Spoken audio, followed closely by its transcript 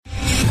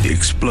The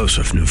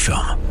explosive new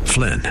film,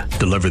 Flynn,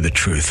 deliver the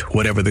truth,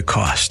 whatever the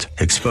cost,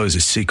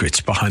 exposes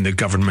secrets behind the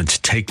government's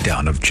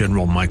takedown of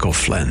General Michael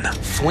Flynn.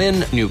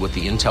 Flynn knew what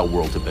the intel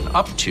world had been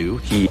up to.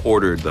 He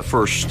ordered the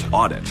first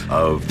audit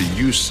of the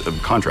use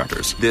of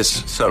contractors.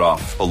 This set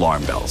off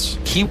alarm bells.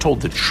 He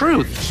told the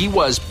truth. He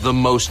was the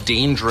most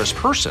dangerous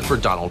person for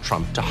Donald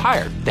Trump to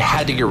hire. They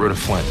had to get rid of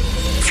Flynn.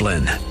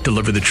 Flynn,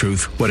 deliver the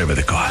truth, whatever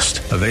the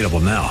cost. Available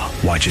now.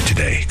 Watch it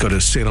today. Go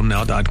to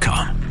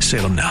salemnow.com.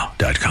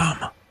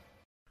 salemnow.com.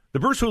 The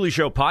Bruce Hooley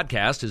Show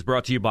podcast is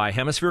brought to you by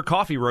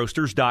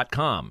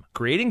HemisphereCoffeeRoasters.com.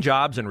 Creating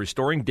jobs and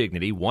restoring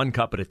dignity one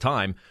cup at a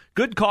time.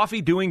 Good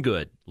coffee doing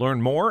good.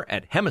 Learn more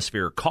at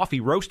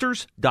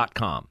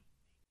HemisphereCoffeeRoasters.com.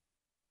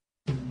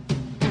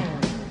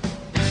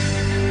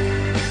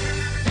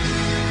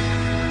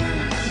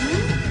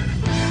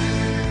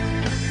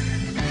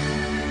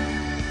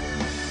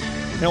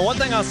 Now, one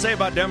thing I'll say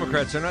about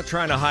Democrats, they're not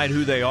trying to hide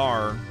who they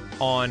are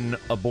on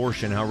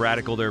abortion, how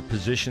radical their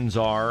positions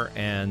are,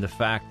 and the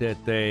fact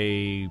that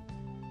they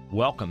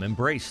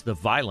embrace the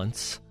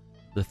violence,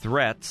 the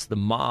threats, the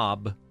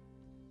mob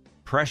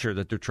pressure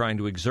that they're trying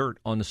to exert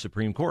on the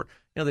Supreme Court.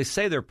 You know, they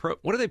say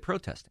what are they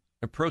protesting?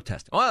 They're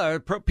protesting. Oh,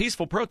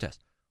 peaceful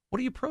protest. What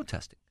are you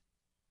protesting?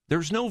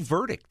 There's no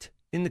verdict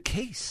in the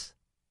case.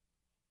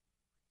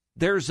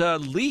 There's a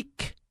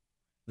leak.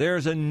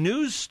 There's a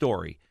news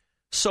story.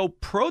 So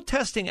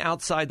protesting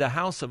outside the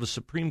house of a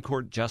Supreme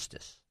Court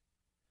justice,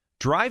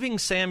 driving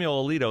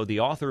Samuel Alito,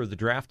 the author of the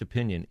draft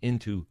opinion,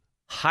 into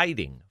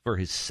hiding for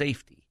his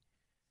safety.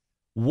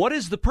 What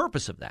is the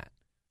purpose of that?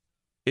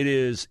 It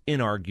is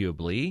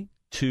inarguably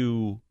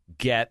to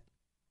get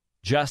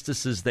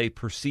justices they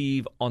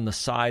perceive on the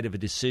side of a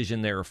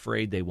decision they're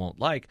afraid they won't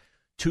like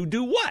to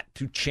do what?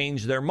 To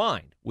change their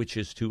mind, which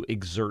is to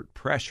exert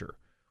pressure,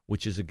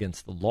 which is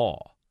against the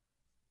law.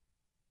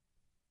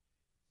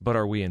 But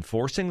are we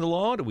enforcing the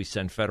law? Do we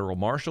send federal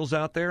marshals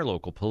out there,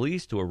 local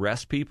police, to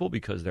arrest people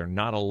because they're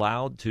not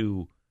allowed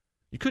to?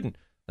 You couldn't,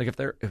 like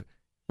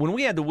when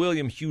we had the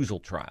William Husel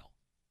trial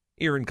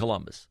here in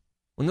Columbus,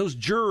 when those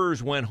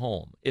jurors went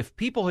home, if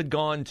people had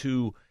gone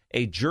to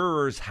a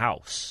juror's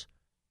house,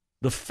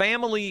 the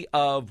family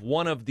of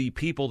one of the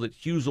people that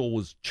Husel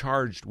was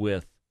charged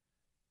with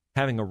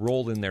having a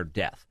role in their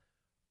death,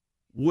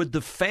 would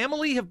the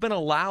family have been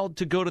allowed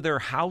to go to their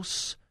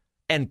house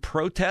and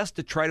protest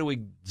to try to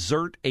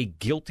exert a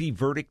guilty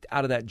verdict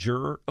out of that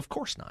juror? Of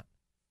course not.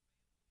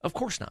 Of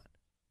course not.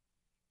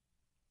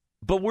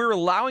 But we're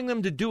allowing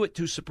them to do it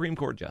to Supreme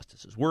Court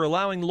justices. We're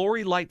allowing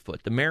Lori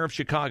Lightfoot, the mayor of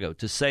Chicago,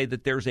 to say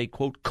that there's a,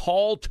 quote,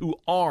 call to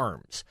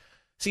arms.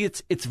 See,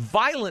 it's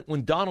violent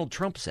when Donald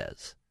Trump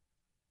says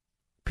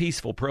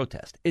peaceful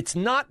protest. It's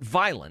not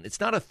violent.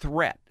 It's not a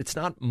threat. It's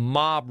not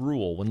mob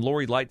rule when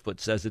Lori Lightfoot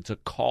says it's a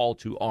call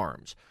to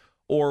arms.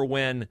 Or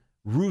when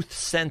Ruth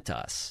Sent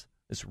Us,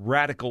 this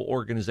radical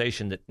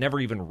organization that never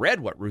even read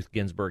what Ruth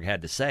Ginsburg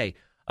had to say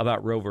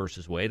about Roe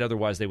versus Wade.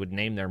 Otherwise, they would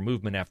name their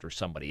movement after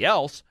somebody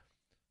else.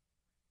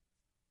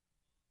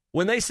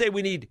 When they say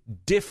we need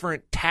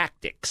different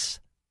tactics,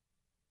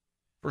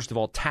 first of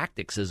all,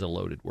 tactics is a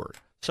loaded word.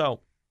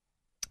 So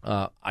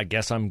I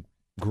guess I'm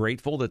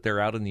grateful that they're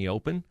out in the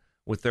open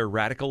with their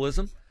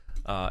radicalism.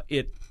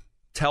 It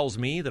tells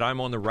me that I'm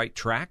on the right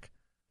track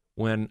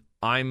when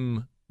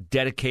I'm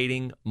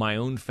dedicating my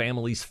own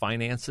family's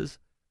finances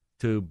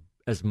to,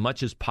 as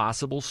much as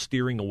possible,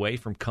 steering away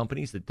from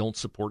companies that don't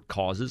support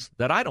causes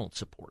that I don't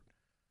support.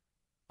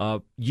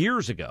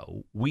 Years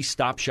ago, we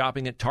stopped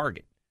shopping at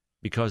Target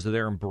because of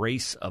their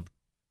embrace of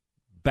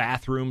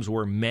bathrooms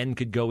where men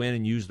could go in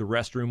and use the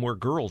restroom where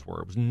girls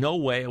were. It was no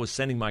way I was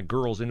sending my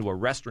girls into a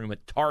restroom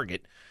at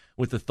Target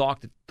with the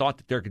thought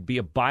that there could be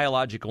a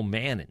biological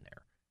man in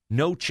there.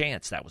 No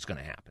chance that was going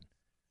to happen.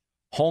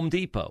 Home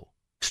Depot,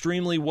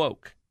 extremely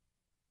woke.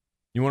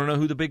 You want to know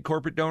who the big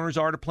corporate donors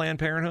are to Planned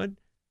Parenthood?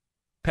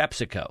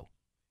 PepsiCo,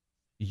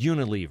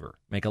 Unilever,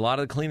 make a lot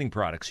of the cleaning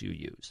products you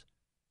use.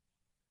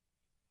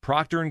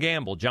 Procter &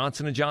 Gamble,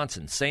 Johnson &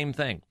 Johnson, same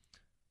thing.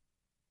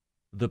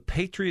 The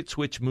Patriot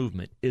Switch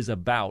movement is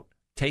about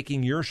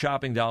taking your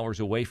shopping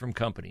dollars away from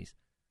companies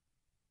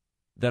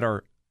that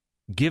are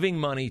giving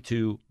money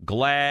to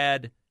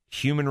GLAAD,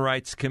 Human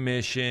Rights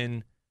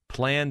Commission,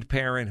 Planned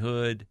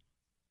Parenthood,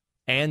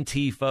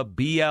 Antifa,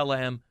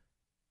 BLM.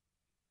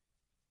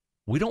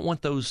 We don't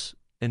want those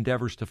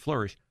endeavors to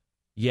flourish.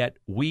 Yet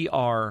we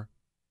are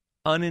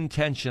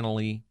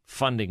unintentionally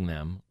funding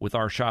them with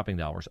our shopping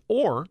dollars.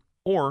 Or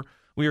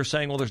we are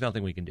saying, well, there's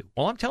nothing we can do.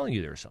 Well, I'm telling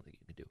you there's something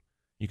you can do.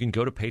 You can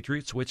go to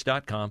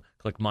patriotswitch.com,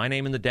 click my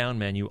name in the down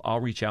menu. I'll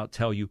reach out,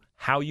 tell you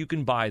how you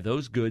can buy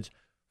those goods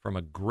from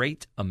a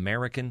great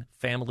American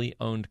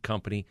family-owned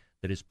company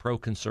that is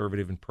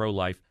pro-conservative and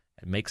pro-life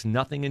and makes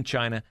nothing in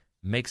China,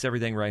 makes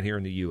everything right here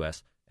in the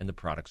U.S., and the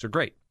products are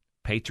great.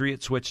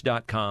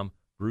 patriotswitch.com,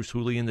 Bruce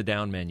Hooley in the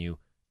down menu,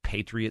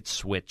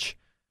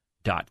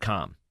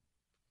 patriotswitch.com.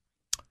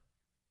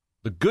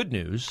 The good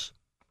news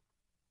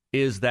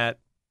is that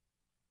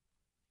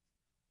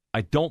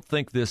I don't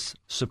think this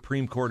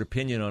Supreme Court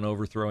opinion on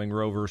overthrowing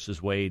Roe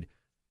versus Wade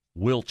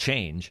will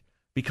change,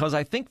 because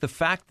I think the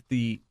fact that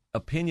the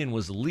opinion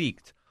was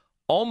leaked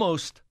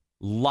almost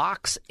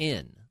locks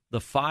in the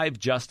 5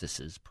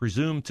 justices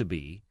presumed to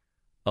be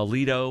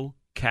Alito,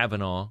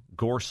 Kavanaugh,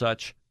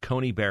 Gorsuch,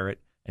 Coney Barrett,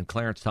 and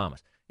Clarence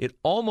Thomas. It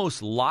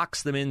almost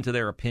locks them into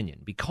their opinion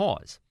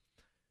because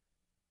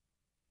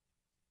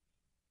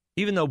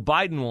even though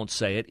Biden won't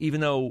say it,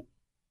 even though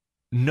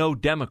no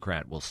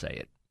Democrat will say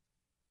it,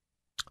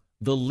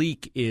 the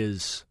leak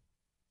is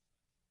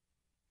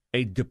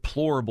a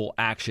deplorable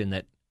action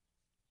that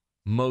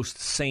most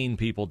sane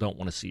people don't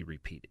want to see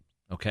repeated,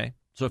 okay?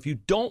 So if you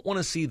don't want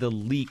to see the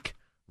leak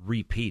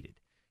repeated,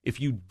 if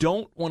you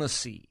don't want to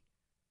see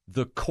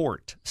the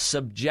court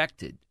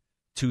subjected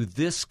to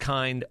this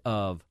kind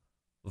of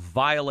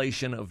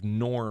violation of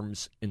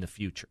norms in the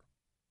future,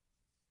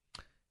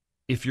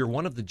 if you're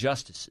one of the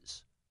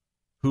justices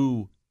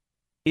who,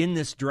 in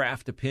this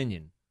draft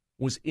opinion,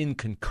 was in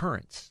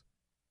concurrence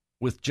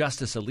with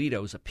Justice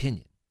Alito's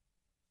opinion,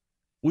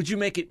 would you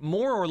make it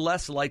more or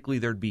less likely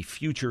there'd be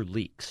future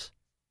leaks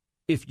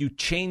if you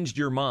changed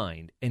your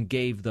mind and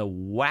gave the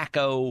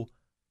wacko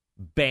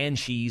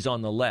banshees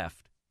on the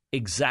left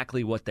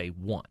exactly what they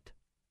want,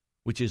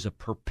 which is a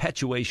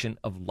perpetuation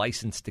of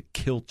license to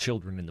kill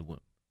children in the womb?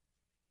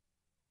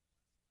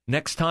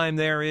 Next time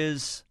there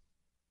is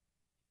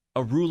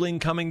a ruling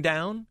coming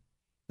down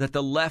that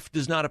the left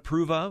does not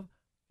approve of,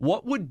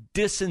 what would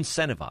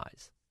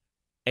disincentivize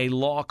a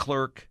law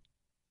clerk,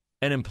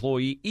 an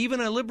employee,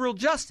 even a liberal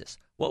justice?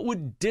 What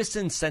would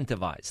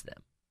disincentivize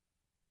them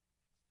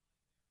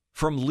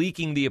from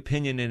leaking the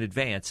opinion in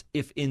advance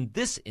if, in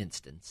this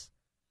instance,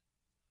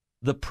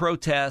 the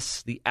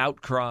protests, the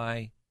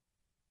outcry,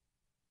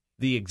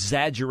 the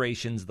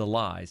exaggerations, the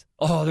lies,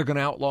 oh, they're going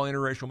to outlaw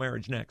interracial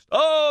marriage next.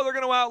 Oh, they're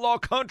going to outlaw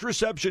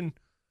contraception.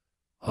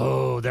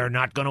 Oh, they're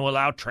not going to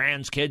allow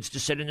trans kids to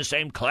sit in the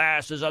same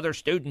class as other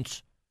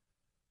students.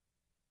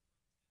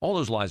 All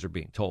those lies are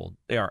being told.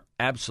 They are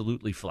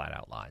absolutely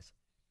flat-out lies.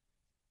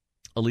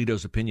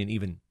 Alito's opinion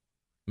even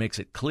makes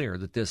it clear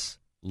that this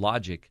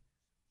logic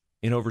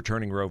in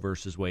overturning Roe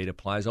versus Wade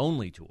applies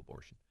only to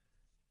abortion.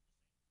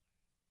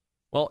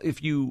 Well,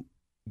 if you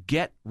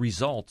get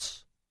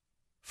results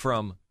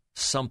from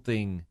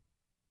something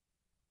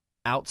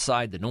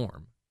outside the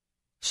norm,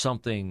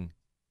 something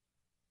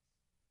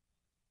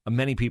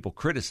many people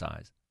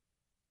criticize,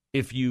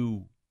 if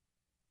you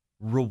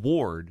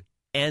reward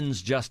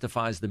ends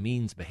justifies the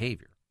means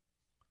behavior,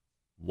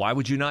 why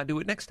would you not do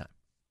it next time?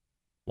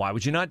 Why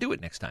would you not do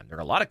it next time? There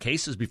are a lot of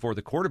cases before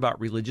the court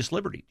about religious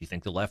liberty. Do you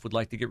think the left would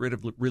like to get rid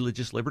of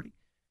religious liberty?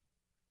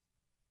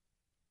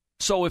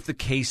 So if the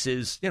case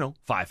is,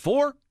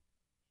 5-4,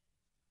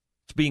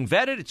 it's being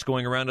vetted, it's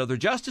going around other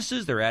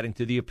justices, they're adding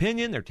to the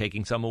opinion, they're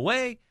taking some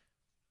away,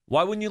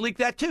 why wouldn't you leak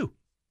that too?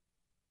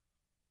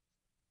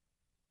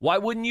 Why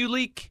wouldn't you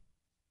leak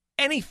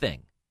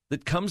anything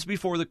that comes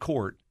before the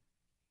court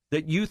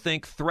that you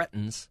think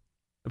threatens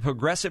a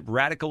progressive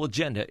radical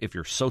agenda if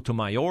you're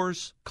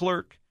Sotomayor's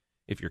clerk,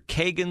 if you're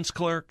Kagan's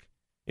clerk,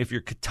 if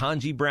you're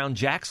Ketanji Brown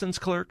Jackson's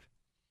clerk?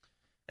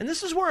 And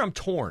this is where I'm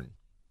torn,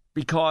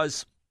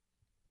 because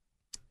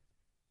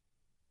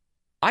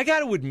I got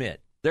to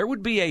admit, there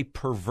would be a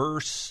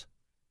perverse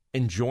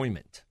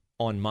enjoyment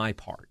on my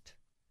part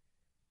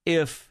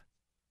if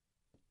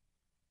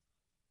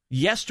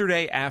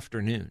yesterday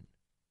afternoon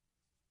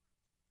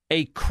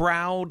a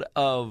crowd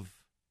of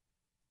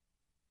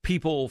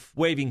people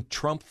waving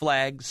Trump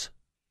flags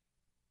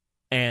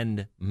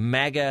and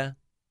MAGA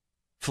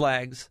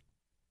flags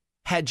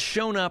had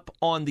shown up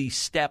on the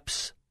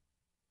steps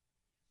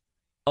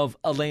of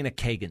Elena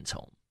Kagan's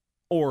home,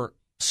 or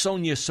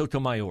Sonia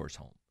Sotomayor's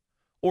home,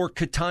 or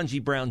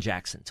Ketanji Brown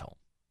Jackson's home.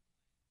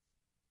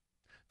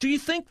 Do you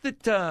think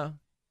that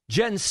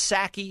Jen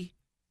Psaki,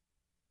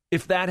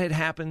 if that had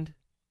happened,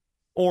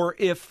 or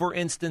if, for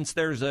instance,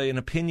 there's an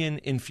opinion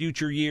in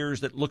future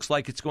years that looks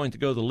like it's going to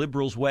go the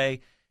liberals'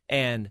 way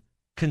and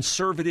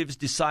conservatives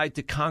decide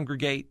to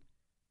congregate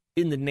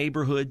in the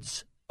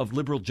neighborhoods of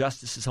liberal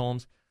justices'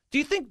 homes, do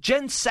you think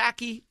Jen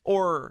Psaki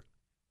or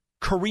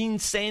Karine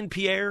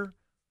Saint-Pierre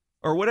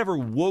or whatever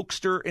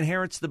wokester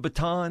inherits the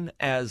baton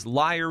as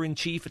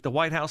liar-in-chief at the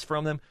White House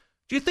from them,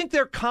 do you think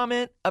their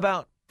comment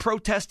about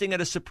protesting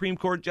at a Supreme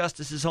Court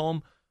justice's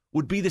home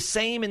would be the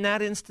same in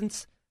that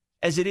instance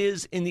as it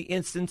is in the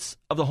instance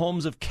of the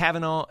homes of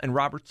Kavanaugh and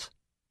Roberts?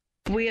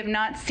 We have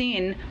not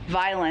seen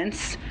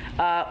violence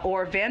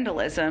or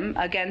vandalism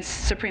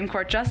against Supreme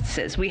Court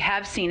justices. We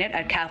have seen it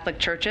at Catholic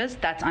churches.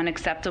 That's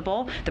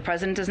unacceptable. The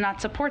president does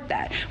not support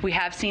that. We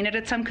have seen it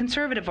at some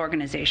conservative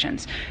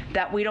organizations.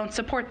 That we don't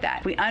support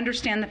that. We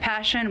understand the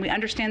passion. We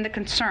understand the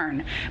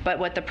concern. But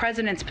what the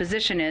president's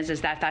position is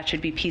that that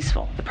should be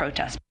peaceful, the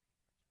protest.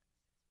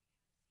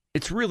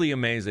 It's really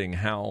amazing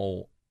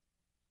how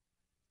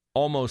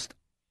almost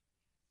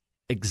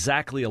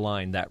exactly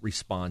aligned that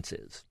response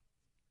is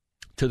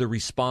to the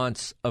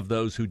response of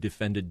those who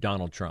defended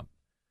Donald Trump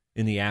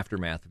in the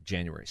aftermath of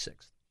January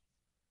 6th.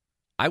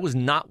 I was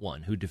not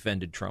one who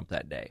defended Trump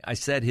that day. I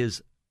said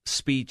his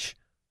speech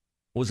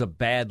was a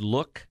bad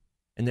look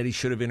and that he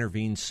should have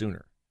intervened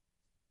sooner.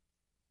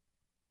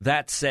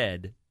 That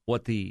said,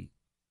 what the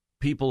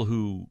people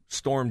who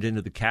stormed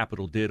into the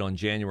Capitol did on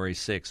January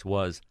 6th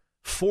was,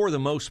 for the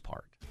most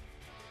part,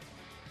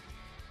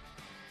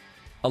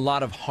 a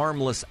lot of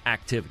harmless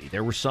activity.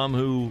 There were some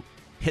who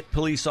hit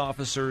police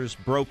officers,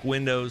 broke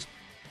windows,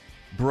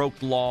 broke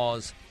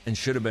laws, and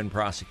should have been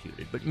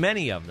prosecuted. But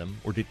many of them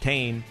were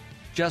detained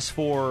just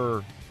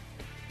for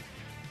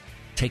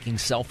taking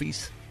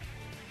selfies,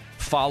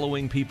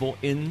 following people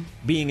in,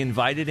 being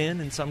invited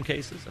in some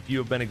cases. A few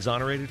have been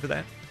exonerated for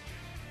that.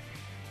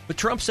 But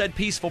Trump said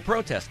peaceful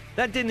protest.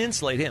 That didn't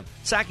insulate him.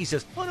 Psaki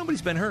says, well,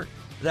 nobody's been hurt.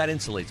 That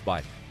insulates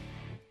Biden.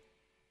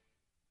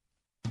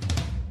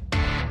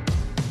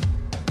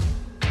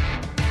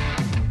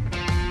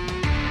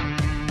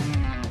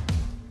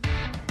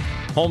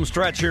 Home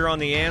stretch here on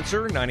The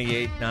Answer,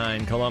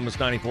 98.9 Columbus,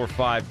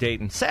 94.5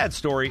 Dayton. Sad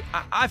story.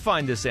 I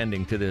find this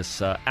ending to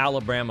this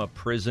Alabama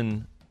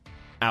prison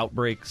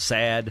outbreak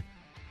sad.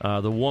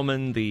 The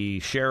woman, the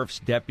sheriff's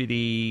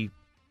deputy,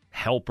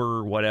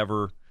 helper,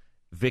 whatever,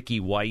 Vicky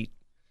White,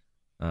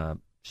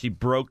 she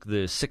broke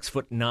the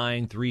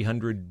 6'9",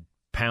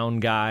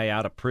 300-pound guy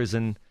out of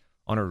prison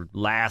on her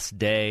last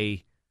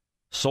day.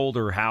 Sold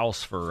her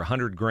house for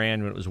 $100,000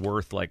 when it was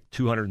worth like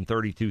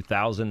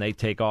 $232,000. They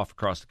take off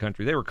across the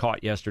country. They were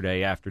caught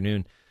yesterday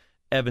afternoon,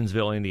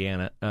 Evansville,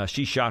 Indiana.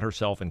 She shot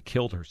herself and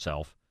killed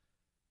herself.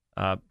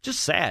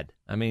 Just sad.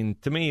 I mean,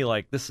 to me,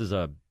 like this is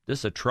a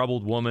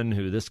troubled woman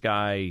who this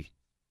guy,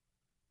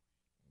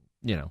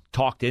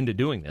 talked into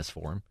doing this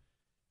for him,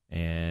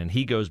 and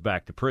he goes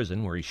back to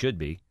prison where he should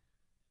be.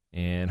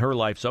 And her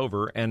life's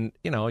over. And,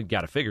 you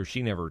got to figure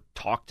she never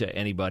talked to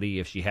anybody.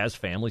 If she has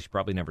family, she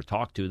probably never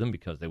talked to them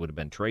because they would have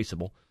been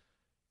traceable.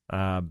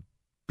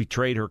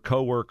 Betrayed her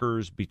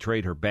coworkers,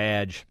 betrayed her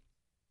badge.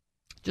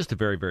 Just a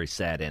very, very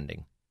sad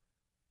ending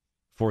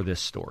for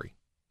this story.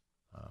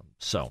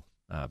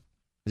 I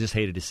just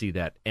hated to see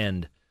that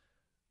end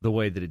the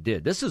way that it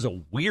did. This is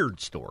a weird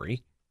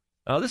story.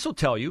 This will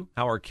tell you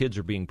how our kids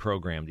are being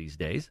programmed these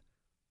days.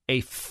 A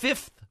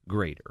fifth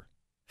grader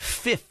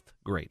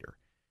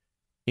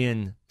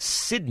in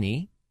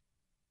Sydney,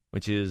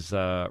 which is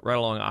right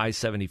along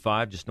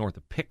I-75, just north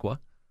of Piqua,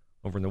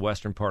 over in the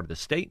western part of the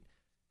state,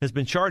 has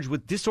been charged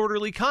with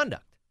disorderly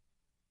conduct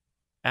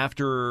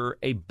after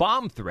a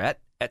bomb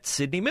threat at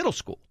Sydney Middle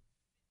School.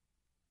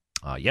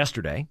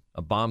 Yesterday,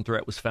 a bomb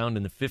threat was found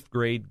in the fifth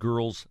grade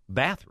girls'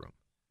 bathroom,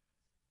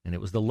 and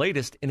it was the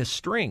latest in a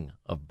string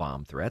of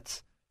bomb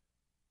threats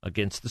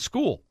against the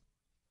school.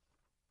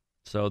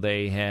 So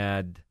they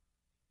had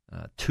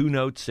 2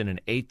 notes in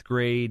an 8th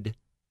grade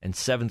and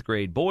 7th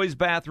grade boys'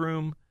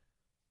 bathroom.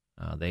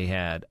 They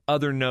had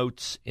other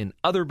notes in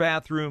other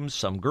bathrooms,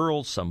 some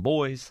girls, some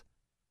boys.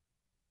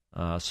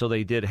 So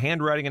they did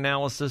handwriting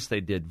analysis, they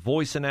did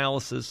voice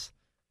analysis,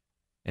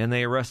 and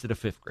they arrested a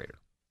 5th grader.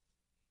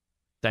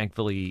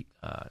 Thankfully,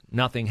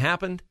 nothing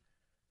happened.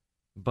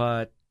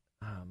 But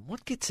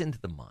what gets into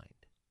the mind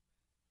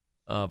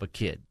of a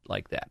kid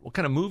like that? What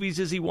kind of movies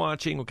is he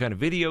watching? What kind of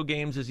video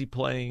games is he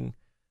playing?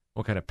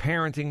 What kind of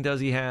parenting does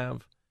he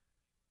have?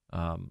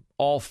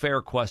 All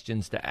fair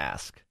questions to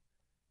ask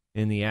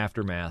in the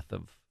aftermath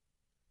of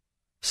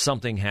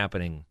something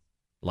happening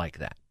like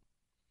that.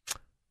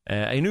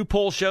 A new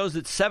poll shows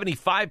that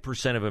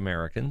 75% of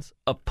Americans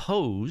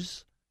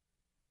oppose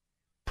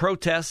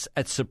protests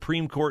at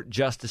Supreme Court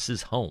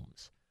justices'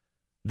 homes.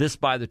 This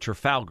by the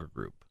Trafalgar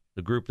Group,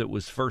 the group that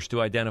was first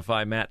to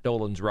identify Matt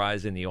Dolan's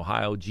rise in the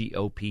Ohio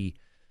GOP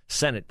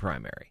Senate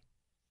primary.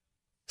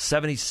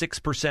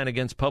 76%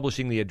 against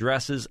publishing the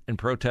addresses and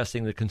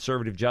protesting the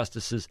conservative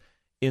justices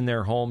in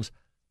their homes.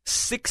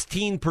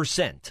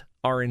 16%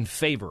 are in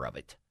favor of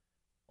it.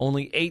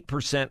 Only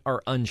 8%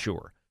 are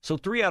unsure. So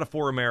 3 out of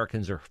 4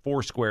 Americans are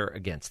foursquare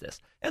against this.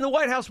 And the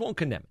White House won't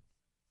condemn it.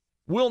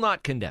 Will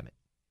not condemn it.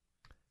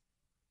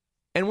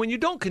 And when you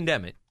don't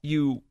condemn it,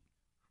 you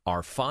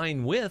are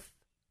fine with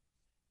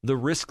the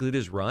risk that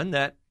is run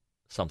that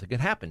something could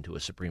happen to a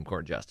Supreme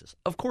Court justice.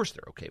 Of course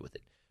they're okay with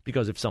it.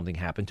 Because if something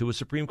happened to a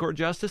Supreme Court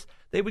justice,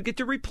 they would get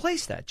to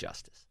replace that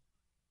justice.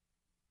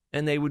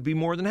 And they would be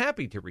more than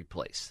happy to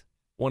replace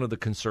one of the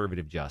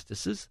conservative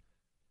justices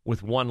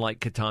with one like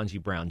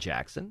Ketanji Brown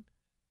Jackson,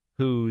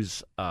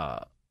 who's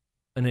an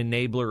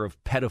enabler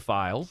of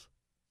pedophiles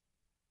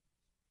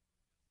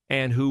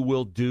and who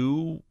will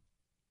do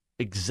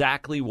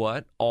exactly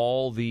what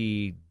all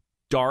the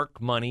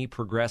dark money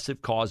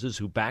progressive causes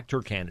who backed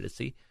her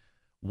candidacy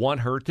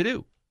want her to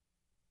do.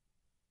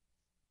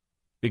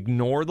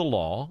 Ignore the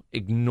law,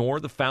 ignore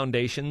the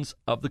foundations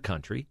of the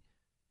country,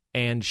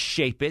 and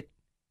shape it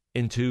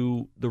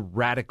into the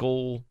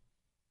radical,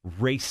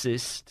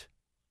 racist,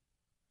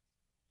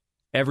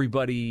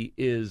 everybody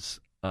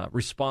is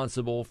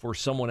responsible for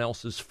someone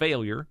else's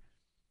failure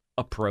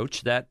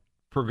approach that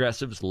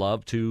progressives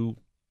love to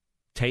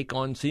take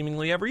on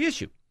seemingly every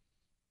issue.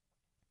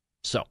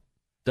 So,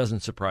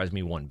 doesn't surprise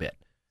me one bit.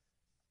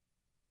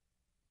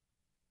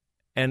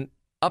 And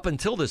up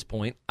until this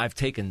point, I've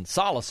taken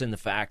solace in the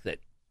fact that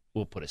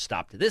we'll put a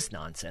stop to this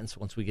nonsense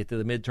once we get to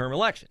the midterm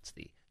elections.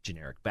 The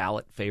generic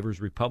ballot favors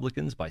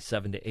Republicans by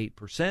 7 to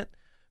 8%.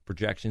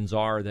 Projections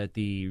are that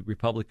the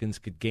Republicans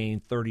could gain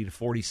 30 to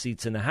 40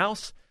 seats in the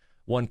House.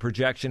 One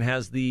projection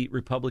has the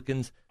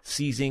Republicans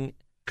seizing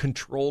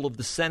control of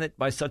the Senate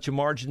by such a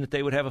margin that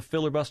they would have a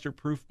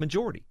filibuster-proof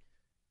majority,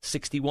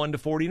 61 to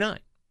 49.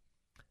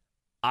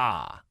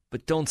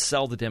 But don't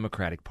sell the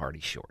Democratic Party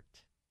short.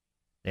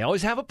 They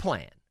always have a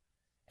plan.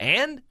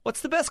 And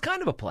what's the best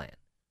kind of a plan?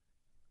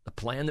 The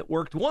plan that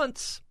worked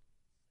once,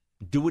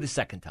 do it a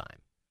second time.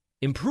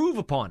 Improve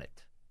upon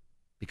it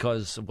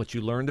because of what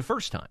you learned the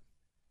first time.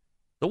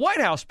 The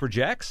White House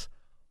projects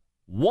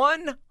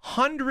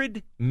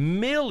 100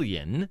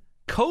 million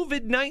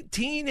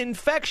COVID-19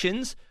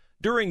 infections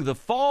during the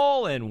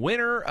fall and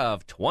winter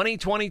of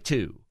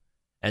 2022.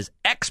 As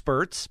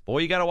experts, boy,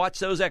 you got to watch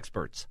those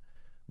experts,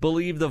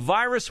 believe the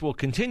virus will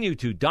continue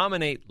to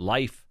dominate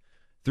life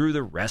through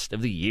the rest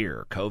of the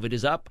year. COVID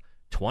is up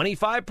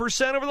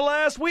 25% over the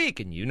last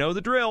week, and you know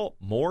the drill.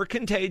 More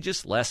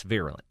contagious, less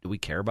virulent. Do we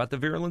care about the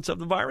virulence of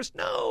the virus?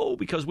 No,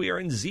 because we are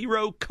in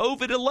zero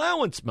COVID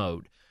allowance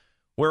mode,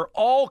 where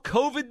all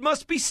COVID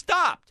must be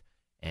stopped.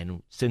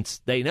 And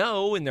since they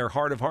know in their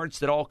heart of hearts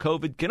that all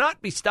COVID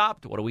cannot be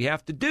stopped, what do we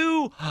have to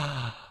do?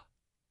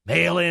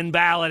 Mail-in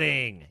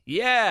balloting.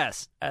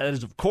 Yes, that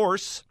is, of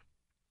course,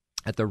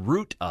 at the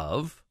root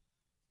of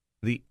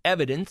the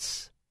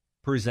evidence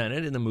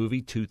presented in the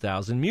movie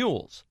 2,000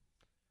 Mules,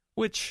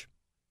 which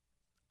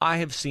I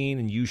have seen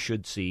and you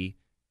should see,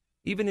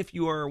 even if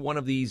you are one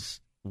of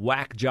these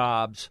whack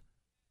jobs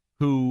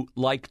who,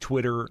 like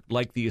Twitter,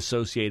 like the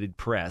Associated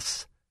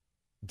Press,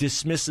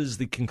 dismisses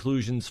the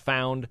conclusions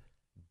found,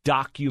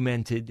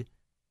 documented,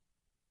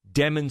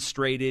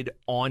 demonstrated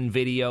on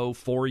video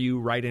for you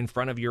right in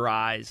front of your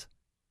eyes,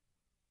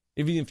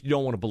 even if you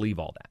don't want to believe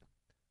all that.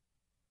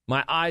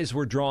 My eyes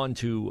were drawn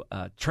to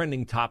a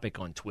trending topic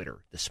on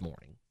Twitter this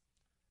morning.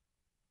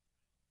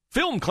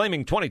 Film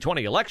claiming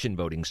 2020 election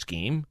voting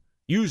scheme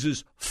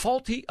uses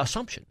faulty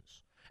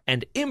assumptions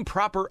and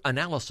improper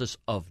analysis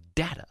of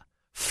data.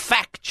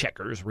 Fact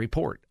checkers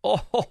report.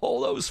 Oh,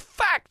 those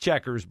fact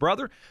checkers,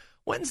 brother.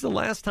 When's the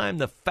last time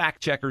the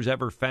fact checkers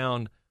ever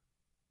found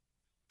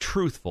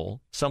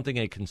truthful something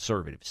a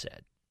conservative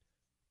said?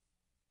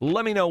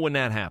 Let me know when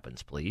that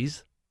happens,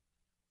 please.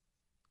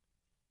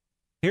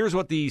 Here's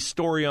what the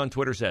story on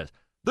Twitter says.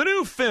 The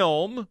new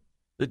film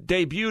that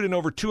debuted in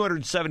over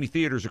 270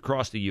 theaters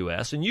across the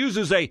U.S. and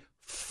uses a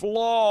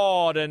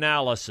flawed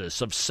analysis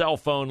of cell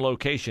phone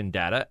location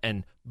data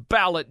and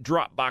ballot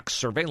drop box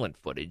surveillance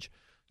footage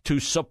to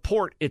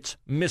support its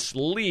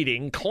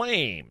misleading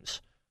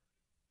claims.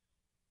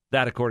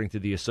 That according to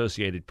the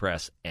Associated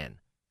Press and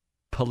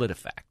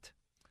PolitiFact.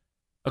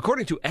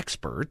 According to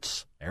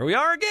experts, there we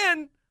are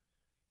again,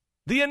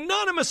 the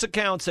anonymous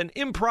accounts and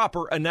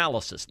improper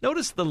analysis.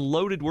 Notice the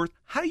loaded word.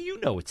 How do you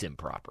know it's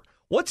improper?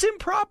 What's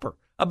improper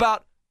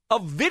about a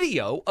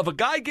video of a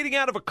guy getting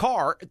out of a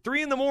car at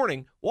 3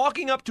 a.m,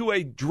 walking up to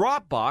a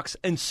drop box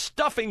and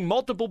stuffing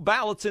multiple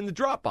ballots in the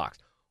drop box?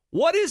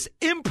 What is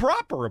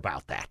improper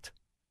about that?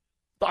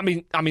 I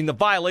mean, the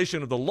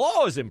violation of the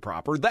law is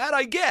improper. That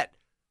I get.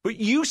 But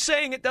you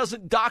saying it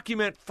doesn't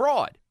document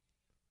fraud.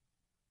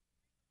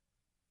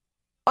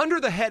 Under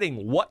the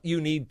heading, what you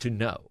need to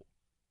know.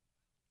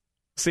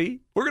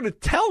 See, we're going to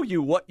tell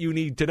you what you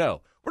need to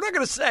know. We're not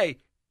going to say,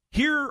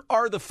 here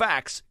are the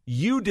facts.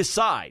 You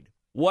decide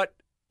what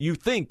you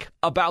think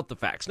about the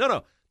facts.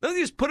 No. Let me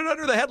just put it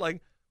under the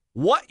headline,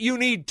 what you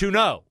need to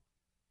know.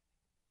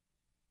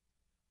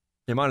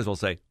 You might as well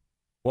say,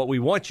 what we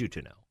want you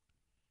to know.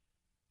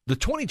 The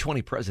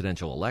 2020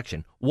 presidential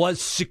election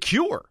was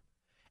secure,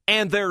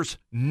 and there's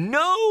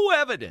no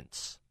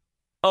evidence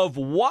of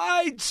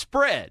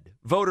widespread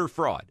voter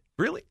fraud.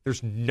 Really?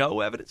 There's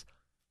no evidence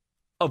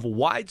of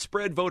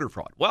widespread voter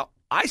fraud. Well,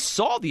 I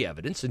saw the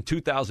evidence in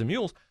 2,000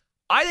 Mules.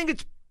 I think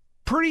it's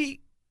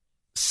pretty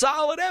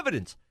solid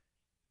evidence.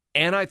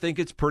 And I think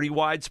it's pretty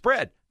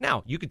widespread.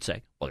 Now, you could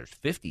say, well, there's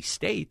 50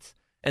 states,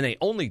 and they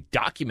only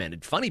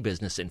documented funny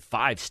business in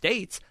 5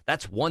 states.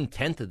 That's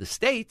 1/10 of the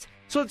states,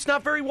 so it's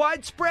not very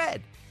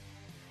widespread.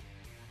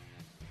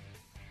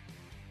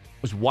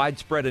 It was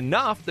widespread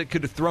enough that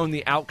could have thrown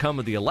the outcome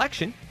of the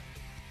election.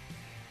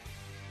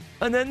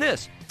 And then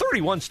this,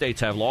 31 states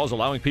have laws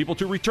allowing people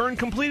to return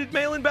completed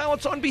mail-in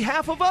ballots on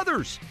behalf of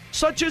others,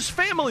 such as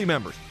family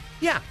members.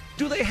 Yeah,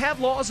 do they have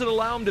laws that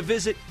allow them to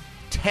visit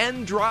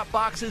 10 drop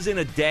boxes in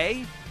a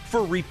day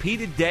for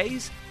repeated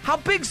days? How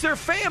big's their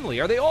family?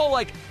 Are they all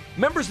like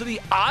members of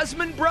the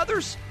Osmond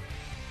brothers?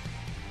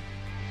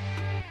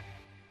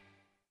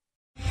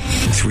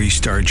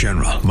 3-star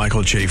General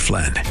Michael J.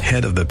 Flynn,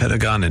 head of the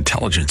Pentagon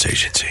Intelligence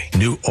Agency,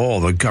 knew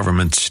all the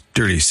government's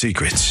dirty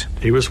secrets.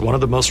 He was one of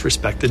the most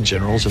respected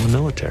generals in the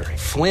military.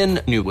 Flynn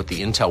knew what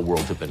the intel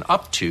world had been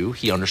up to.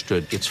 He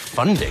understood its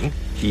funding.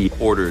 He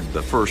ordered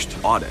the first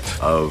audit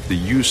of the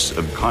use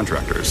of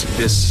contractors.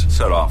 This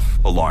set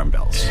off alarm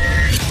bells.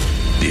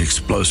 The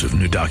explosive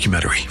new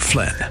documentary,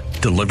 Flynn,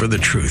 Deliver the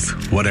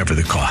Truth, Whatever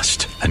the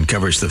Cost,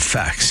 uncovers the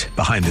facts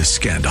behind this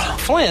scandal.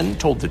 Flynn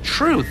told the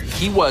truth.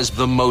 He was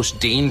the most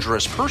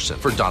dangerous person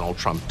for Donald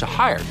Trump to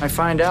hire. I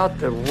find out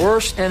the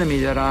worst enemy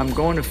that I'm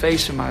going to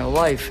face in my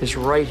life is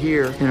right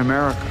here in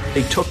America.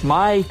 They took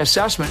my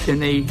assessment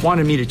and they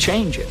wanted me to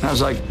change it. And I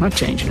was like, I'm not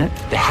changing it.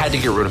 They had to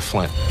get rid of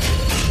Flynn.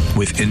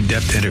 With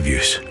in-depth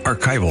interviews,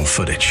 archival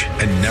footage,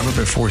 and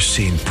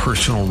never-before-seen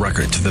personal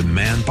records of the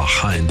man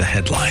behind the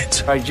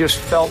headlines. I just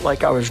felt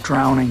like I was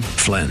drowning.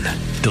 Flynn,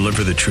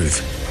 Deliver the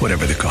Truth,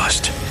 Whatever the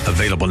Cost.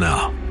 Available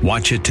now.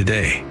 Watch it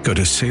today. Go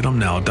to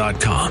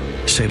salemnow.com.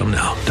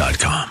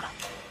 salemnow.com.